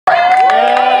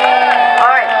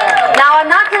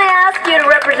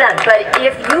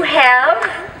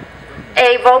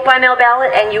a vote by mail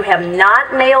ballot and you have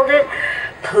not mailed it,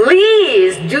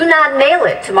 please do not mail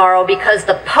it tomorrow because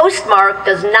the postmark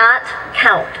does not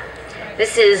count.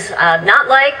 This is not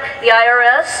like the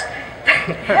IRS.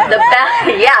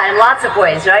 Yeah, in lots of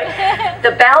ways, right?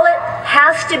 The ballot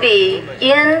has to be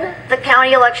in the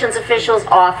county elections official's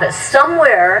office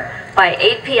somewhere by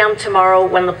 8 p.m. tomorrow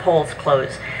when the polls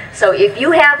close. So if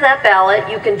you have that ballot,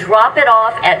 you can drop it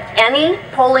off at any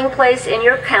polling place in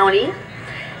your county,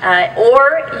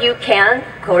 or you can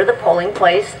go to the polling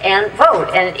place and vote.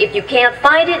 And if you can't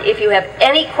find it, if you have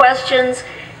any questions,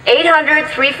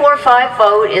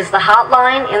 800-345-VOTE is the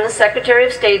hotline in the Secretary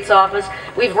of State's office.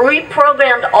 We've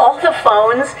reprogrammed all the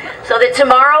phones so that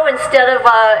tomorrow, instead of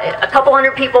a couple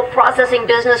hundred people processing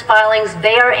business filings,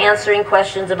 they are answering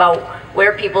questions about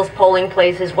where people's polling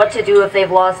places, what to do if they've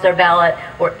lost their ballot,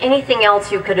 or anything else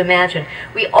you could imagine.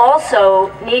 We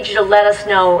also need you to let us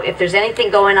know if there's anything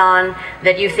going on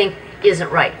that you think isn't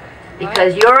right,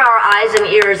 because you're our eyes and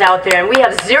ears out there, and we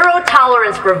have zero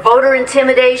tolerance for voter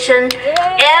intimidation,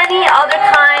 any other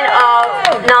kind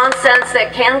of nonsense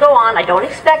that can go on. I don't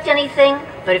expect anything,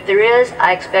 but if there is,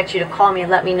 I expect you to call me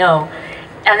and let me know.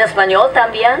 En español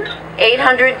también,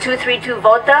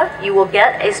 800-232-VOTA. You will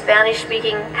get a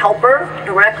Spanish-speaking helper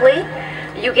directly.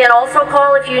 You can also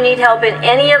call if you need help in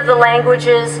any of the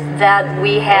languages that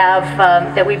we have,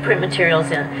 that we print materials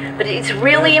in. But it's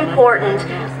really important,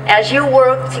 as you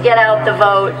work to get out the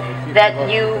vote,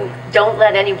 that you don't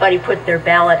let anybody put their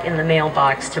ballot in the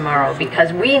mailbox tomorrow,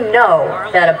 because we know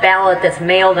that a ballot that's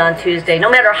mailed on Tuesday, no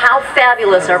matter how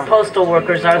fabulous our postal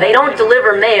workers are, they don't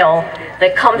deliver mail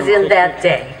that comes in that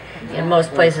day in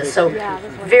most places. So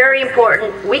very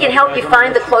important. We can help you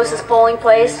find the closest polling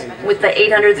place with the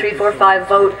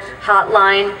 800-345-VOTE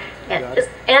hotline. And just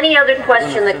any other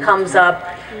question that comes up,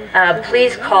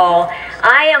 please call.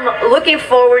 I am looking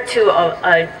forward to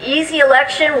an easy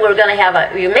election. We're going to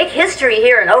have you make history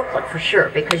here in Oakland for sure,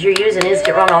 because you're using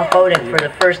instant runoff voting for the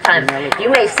first time. You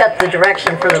may set the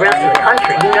direction for the rest of the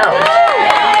country, who knows?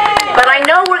 But I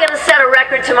know we're going to set a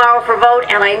record tomorrow for vote,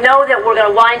 and I know that we're going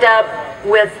to wind up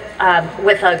with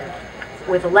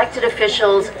elected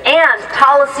officials and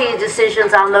policy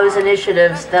decisions on those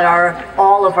initiatives that are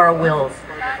all of our wills.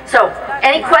 So,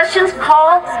 any questions,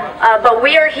 call, but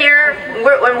we are here,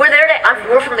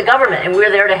 we're from the government, and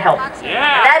we're there to help.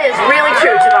 Yeah. That is really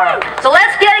true tomorrow. So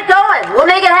let's get it going. We'll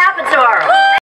make it happen tomorrow.